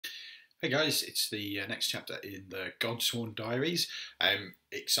Hey guys, it's the next chapter in the Godsworn Diaries.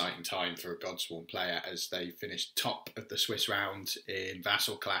 Exciting time for a Godsworn player as they finished top of the Swiss round in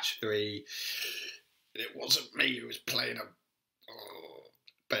Vassal Clash 3. It wasn't me who was playing them,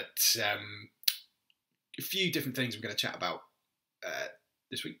 but a few different things I'm going to chat about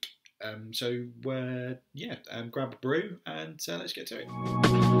this week. Grab a brew and let's get to it.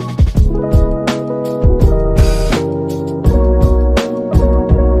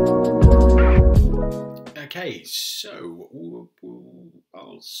 Okay, so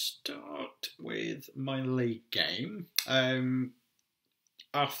I'll start with my league game.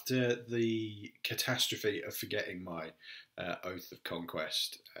 After the catastrophe of forgetting my Oath of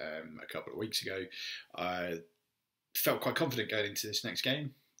Conquest a couple of weeks ago, I felt quite confident going into this next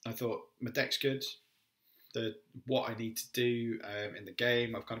game. I thought my deck's good. What I need to do in the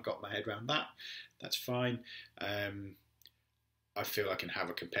game, I've kind of got my head around that. That's fine. I feel I can have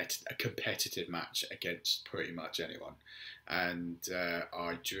a competitive match against pretty much anyone, and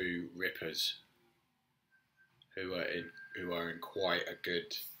I drew Rippers, who are in quite a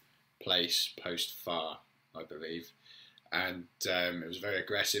good place post far, I believe, and it was a very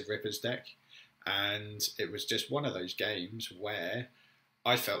aggressive Rippers deck, and it was just one of those games where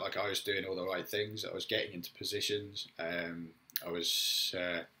I felt like I was doing all the right things. I was getting into positions. I was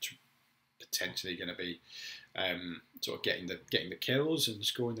potentially going to be sort of getting the kills and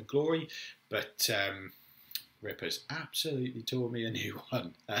scoring the glory, but Rippers absolutely tore me a new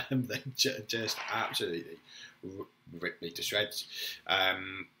one. They just absolutely ripped me to shreds,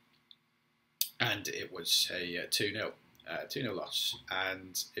 and it was a 2-0 loss,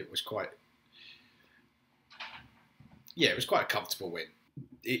 and it was quite a comfortable win.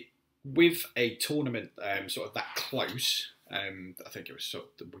 With a tournament sort of that close. I think it was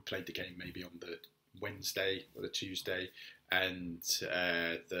we played the game maybe on the Wednesday or the Tuesday, and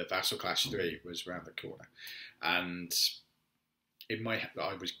the Vassal Clash 3 was around the corner. And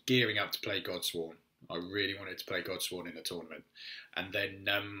I was gearing up to play Godsworn. I really wanted to play Godsworn in a tournament, and then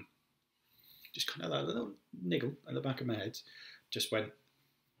just kind of that little niggle at the back of my head just went,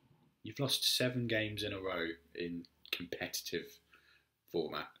 "You've lost 7 games in a row in competitive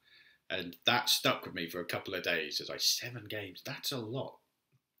format." And that stuck with me for a couple of days. As 7 games, that's a lot.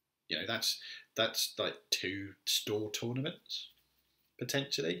 You know, that's like 2 store tournaments,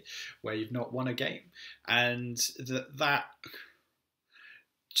 potentially, where you've not won a game. And that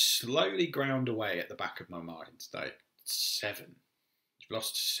slowly ground away at the back of my mind. Like, 7. You've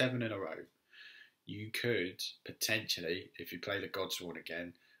lost 7 in a row. You could, potentially, if you play the Godsworn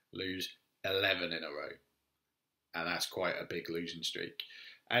again, lose 11 in a row. And that's quite a big losing streak.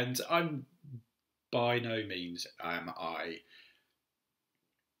 And I'm by no means am I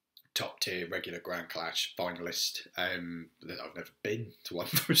top tier regular Grand Clash finalist. I've never been to one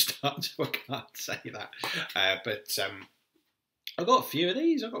for a start, so I can't say that. But I got a few of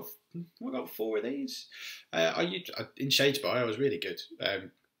these. I got 4 of these. In Shadespire, I was really good.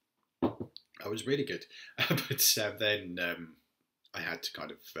 But then I had to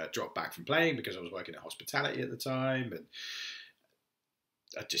kind of drop back from playing because I was working at hospitality at the time, and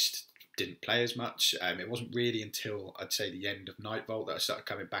I just didn't play as much. It wasn't really until I'd say the end of Nightvolt that I started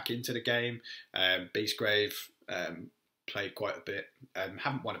coming back into the game. Beastgrave played quite a bit.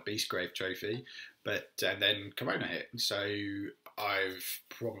 Haven't won a Beastgrave trophy, but then Corona hit, so I've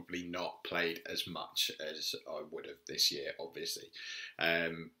probably not played as much as I would have this year, obviously.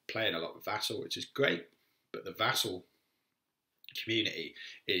 Playing a lot with Vassal, which is great, but the Vassal community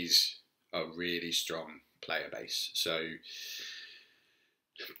is a really strong player base, so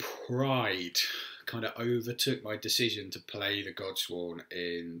pride kind of overtook my decision to play the Godsworn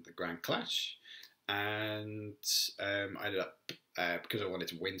in the Grand Clash, and I ended up because I wanted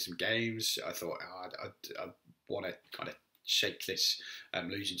to win some games. I thought I want to kind of shake this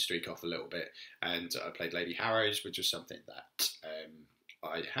losing streak off a little bit, and I played Lady Harrows, which was something that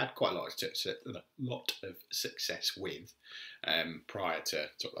I had quite a lot of success with prior to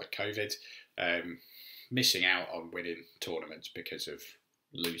sort of like COVID, missing out on winning tournaments because of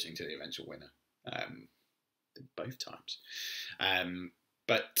losing to the eventual winner both times. And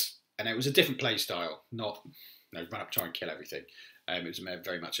it was a different play style, not run up, try and kill everything. It was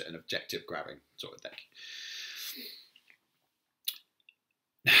very much an objective grabbing sort of deck.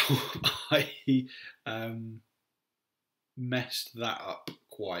 Now, I messed that up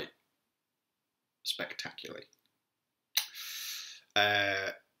quite spectacularly.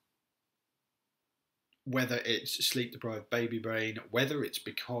 Whether it's sleep-deprived baby brain, whether it's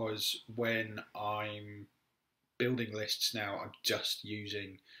because when I'm building lists now, I'm just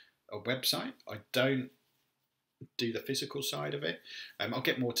using a website. I don't do the physical side of it. I'll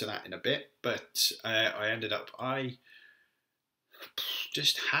get more to that in a bit, but I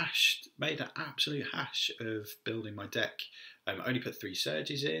just made an absolute hash of building my deck. I only put 3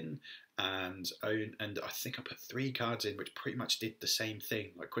 surges in, and I think I put 3 cards in which pretty much did the same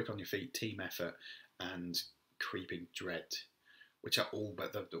thing, like quick on your feet, team effort, and creeping dread, which are all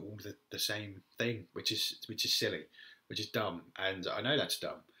the same thing, which is silly, which is dumb, and I know that's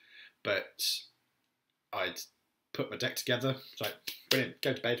dumb, but I'd put my deck together. It's like, brilliant,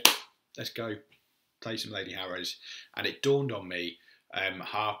 go to bed, let's go play some Lady Harrows, and it dawned on me kind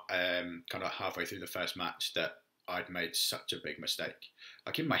of halfway through the first match that I'd made such a big mistake.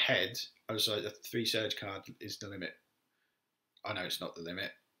 Like in my head, I was like, the 3 surge card is the limit. I know it's not the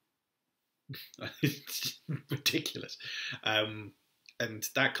limit. It's ridiculous. And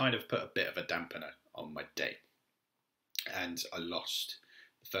that kind of put a bit of a dampener on my day. And I lost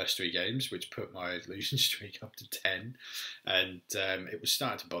the first 3 games, which put my losing streak up to 10. And it was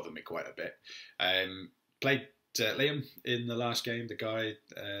starting to bother me quite a bit. Played Liam in the last game, the guy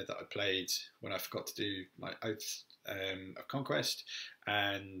that I played when I forgot to do my Oath of Conquest,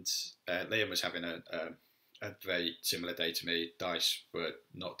 and Liam was having a very similar day to me. Dice were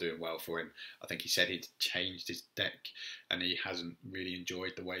not doing well for him. I think he said he'd changed his deck and he hasn't really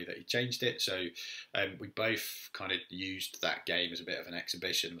enjoyed the way that he changed it. So we both kind of used that game as a bit of an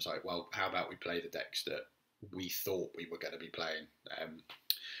exhibition. It was like, well, how about we play the decks that we thought we were going to be playing?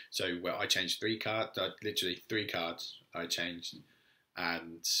 So I changed 3 cards, literally 3 cards I changed,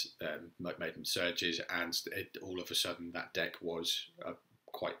 and made them surges, and all of a sudden that deck was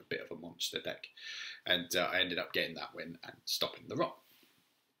quite a bit of a monster deck, and I ended up getting that win and stopping the rot.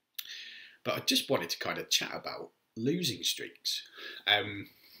 But I just wanted to kind of chat about losing streaks.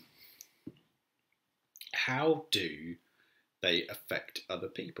 How do they affect other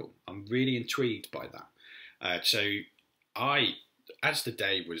people? I'm really intrigued by that. So as the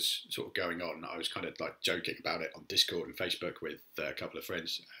day was sort of going on, I was kind of like joking about it on Discord and Facebook with a couple of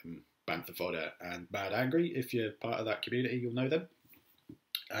friends, Bantha Fodder and Bad Angry. If you're part of that community, you'll know them.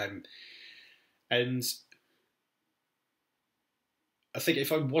 And I think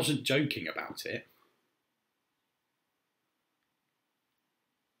if I wasn't joking about it,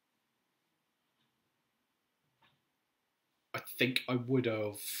 I think I would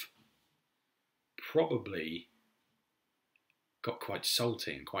have probably got quite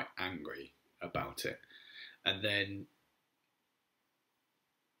salty and quite angry about it. And then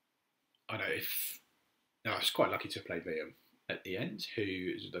I was quite lucky to have played Liam at the end, who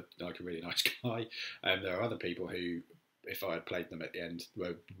is like a really nice guy. There are other people who, if I had played them at the end,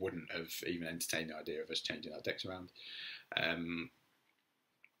 wouldn't have even entertained the idea of us changing our decks around.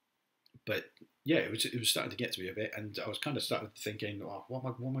 But yeah, it was starting to get to me a bit, and I was kind of started thinking, oh, what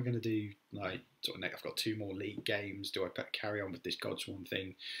am I going to do? Like, sort of next, I've got 2 more league games. Do I carry on with this Godsworn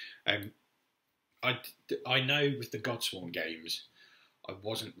thing? I know with the Godsworn games, I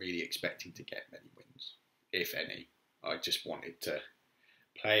wasn't really expecting to get many wins, if any. I just wanted to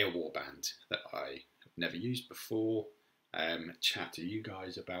play a warband that I have never used before, chat to you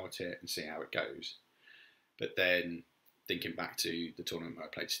guys about it, and see how it goes. But then, thinking back to the tournament where I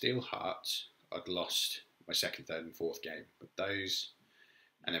played Steel Hearts, I'd lost my 2nd, 3rd and 4th game with those,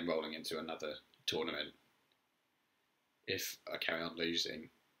 and then rolling into another tournament. If I carry on losing,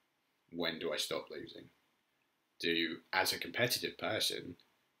 when do I stop losing? As a competitive person,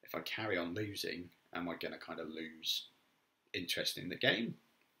 if I carry on losing, am I going to kind of lose interest in the game?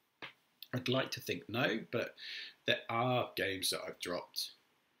 I'd like to think no, but there are games that I've dropped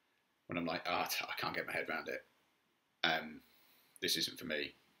when I'm like, I can't get my head around it. This isn't for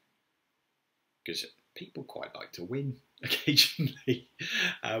me, because people quite like to win occasionally.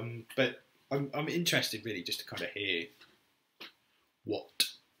 But I'm interested really just to kind of hear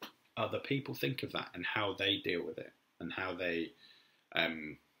what other people think of that and how they deal with it and how they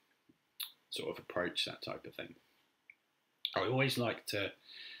sort of approach that type of thing. I always like to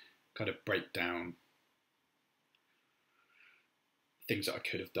kind of break down things that I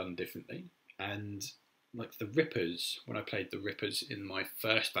could have done differently, and like the Rippers, when I played the Rippers in my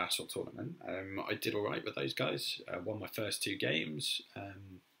first Vassal tournament, I did all right with those guys. Won my first 2 games,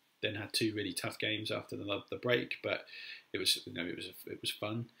 then had 2 really tough games after the break, but it was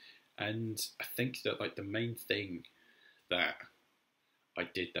fun. And I think that like the main thing that I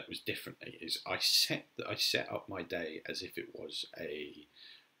did that was differently is I set up my day as if it was a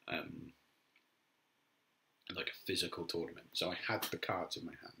like a physical tournament. So I had the cards in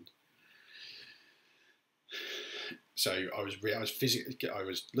my hand. So I was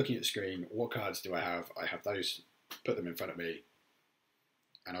looking at the screen. What cards do I have? I have those. Put them in front of me,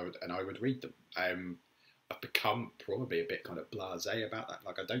 and I would read them. I've become probably a bit kind of blasé about that.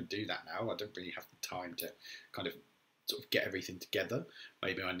 Like, I don't do that now. I don't really have the time to kind of sort of get everything together.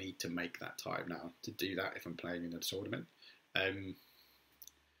 Maybe I need to make that time now to do that if I'm playing in a tournament.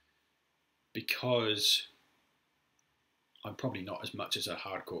 Because I'm probably not as much as a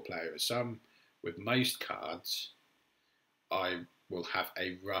hardcore player as some. With most cards, I will have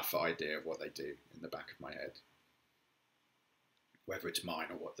a rough idea of what they do in the back of my head, whether it's mine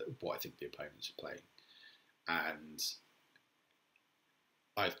or what I think the opponents are playing. And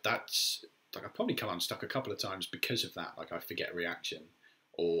I've probably come unstuck a couple of times because of that. Like, I forget a reaction,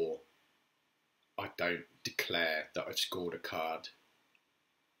 or I don't declare that I've scored a card,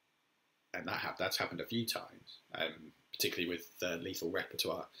 and that's happened a few times, particularly with lethal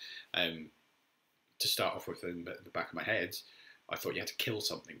repertoire. To start off with, in the back of my head, I thought you had to kill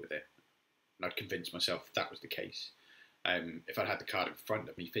something with it, and I'd convinced myself that was the case. If I'd had the card in front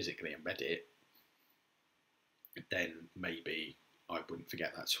of me physically and read it, then maybe I wouldn't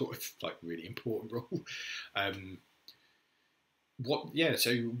forget that sort of like really important rule. What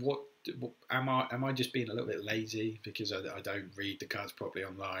am I just being a little bit lazy because I don't read the cards properly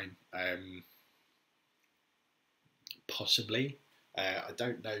online? Possibly. I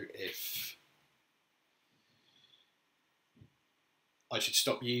don't know if I should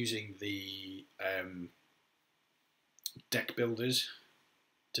stop using the deck builders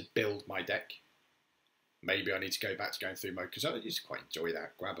to build my deck. Maybe I need to go back to going through my, because I used to quite enjoy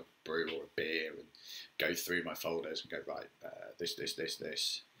that. Grab a brew or a beer and go through my folders and go, right,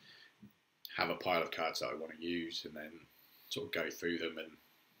 this. Have a pile of cards that I want to use, and then sort of go through them, and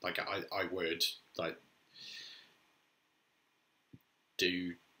like I would like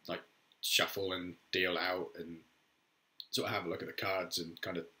do like shuffle and deal out and sort of have a look at the cards and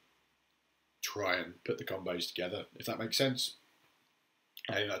kind of try and put the combos together, if that makes sense.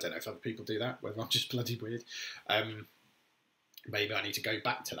 I don't know if other people do that, whether I'm just bloody weird. Maybe I need to go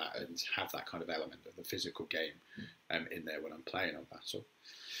back to that and have that kind of element of the physical game in there when I'm playing on Vassal.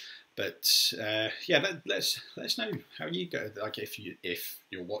 But yeah, let's know how you go. Like, if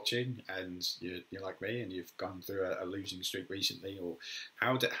you're watching and you're like me and you've gone through a losing streak recently, or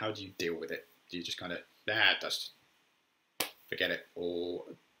how do you deal with it? Do you just kind of just forget it, or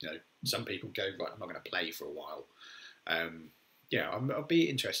some people go, right, I'm not going to play for a while. Yeah, I'll be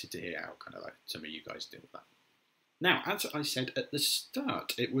interested to hear how kind of like some of you guys deal with that. Now, as I said at the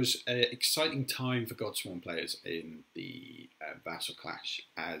start, it was an exciting time for Godsworn players in the Vassal Clash,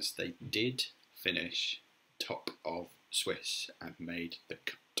 as they did finish top of Swiss and made the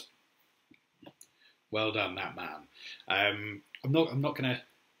cut. Well done, that man. I'm not gonna.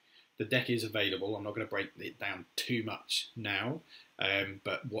 The deck is available. I'm not going to break it down too much now,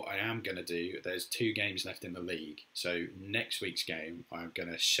 but what I am going to do, there's 2 games left in the league. So next week's game, I'm going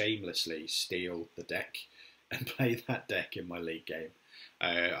to shamelessly steal the deck and play that deck in my league game.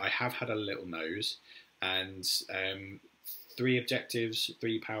 I have had a little nose, and 3 objectives,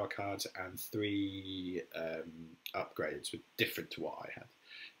 3 power cards, and 3 upgrades were different to what I had.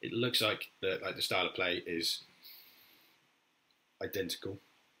 It looks like the style of play is identical.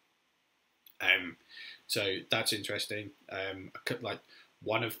 So that's interesting. Like,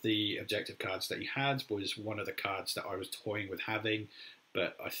 one of the objective cards that he had was one of the cards that I was toying with having,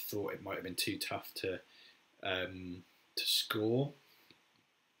 but I thought it might have been too tough to score.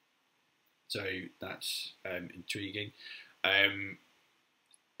 So that's intriguing.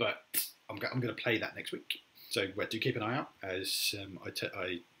 But I'm going to play that next week. So do keep an eye out as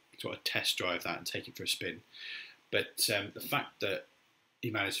I sort of test drive that and take it for a spin. But the fact that he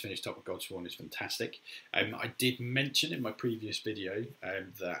managed to finish top of Godsworn is fantastic. I did mention in my previous video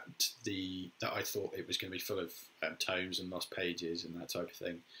that I thought it was going to be full of tomes and lost pages and that type of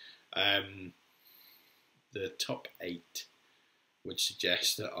thing. The top 8 would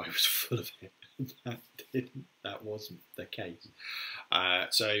suggest that I was full of it. That wasn't the case.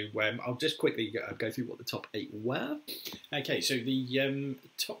 So I'll just quickly go through what the top 8 were. Okay, so the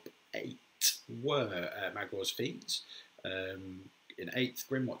top 8 were Magwar's Fiends. In 8th,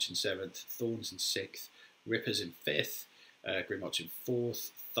 Grimwatch in 7th, Thorns in 6th, Rippers in 5th, Grimwatch in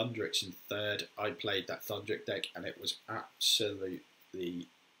 4th, Thundrix in 3rd. I played that Thundrix deck and it was absolutely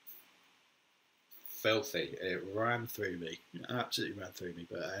filthy. It ran through me, absolutely ran through me.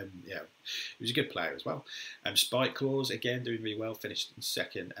 But yeah, he was a good player as well. Spike Claws, again, doing really well, finished in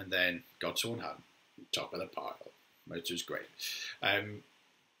 2nd, and then Godsworn Hunt, top of the pile, which was great.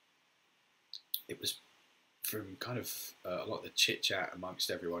 It was, from kind of a lot of the chit chat amongst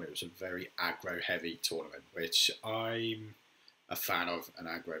everyone, it was a very aggro heavy tournament, which I'm a fan of. An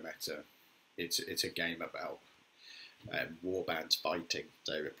aggro meta. It's a game about warbands fighting,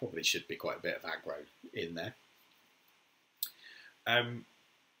 so it probably should be quite a bit of aggro in there. A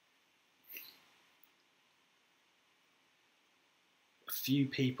few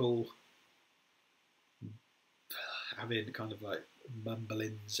people having kind of like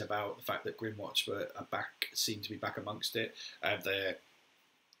mumblings about the fact that Grimwatch are back, seem to be back amongst it. They're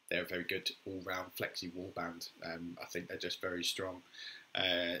a very good all-round flexi warband. I think they're just very strong.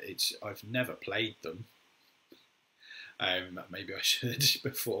 I've never played them. Maybe I should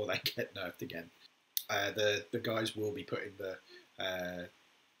before they get nerfed again. The guys will be putting the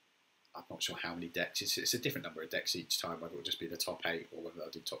I'm not sure how many decks. It's a different number of decks each time, whether it will just be the top 8 or whether they'll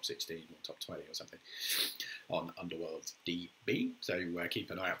do top 16 or top 20 or something on Underworlds DB. So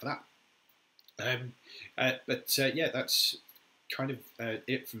keep an eye out for that. Yeah, that's kind of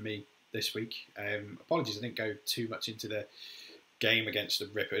it from me this week. Apologies, I didn't go too much into the game against the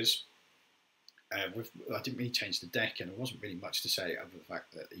Rippers. I didn't really change the deck, and there wasn't really much to say other than the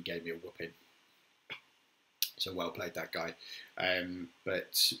fact that he gave me a whooping. So well played, that guy.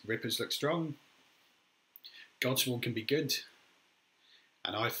 But Rippers look strong. Godsworn can be good.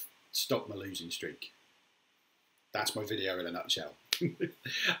 And I've stopped my losing streak. That's my video in a nutshell.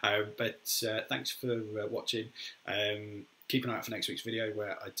 Thanks for watching. Keep an eye out for next week's video,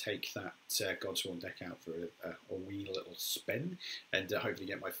 where I take that Godsworn deck out for a wee little spin and hopefully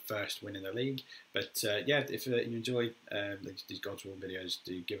get my first win in the league. But yeah, if you enjoy these Godsworn videos,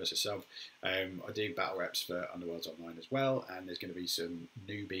 do give us a sub. I do battle reps for Underworlds Online as well, and there's going to be some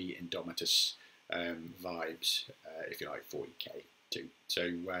newbie Indomitus vibes, if you like, 40k too.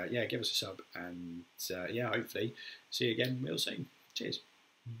 So yeah, give us a sub, and yeah, hopefully see you again real soon. Cheers.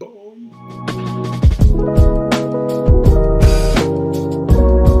 Bye.